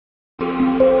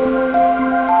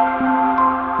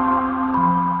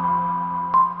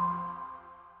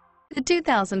The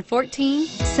 2014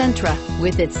 Sentra.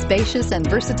 With its spacious and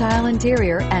versatile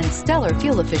interior and stellar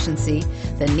fuel efficiency,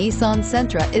 the Nissan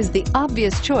Sentra is the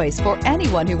obvious choice for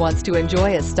anyone who wants to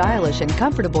enjoy a stylish and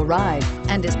comfortable ride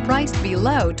and is priced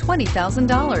below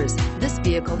 $20,000. This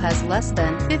vehicle has less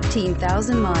than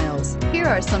 15,000 miles. Here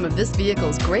are some of this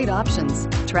vehicle's great options: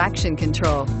 traction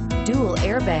control, dual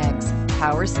airbags,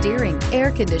 power steering,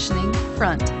 air conditioning,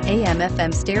 front,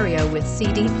 AM/FM stereo with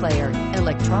CD player,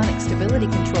 electronic stability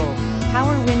control,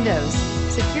 power windows,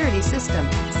 security system,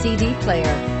 CD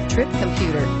player, trip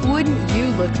computer. Wouldn't you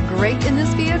look great in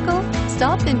this vehicle?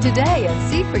 Stop in today and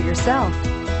see for yourself.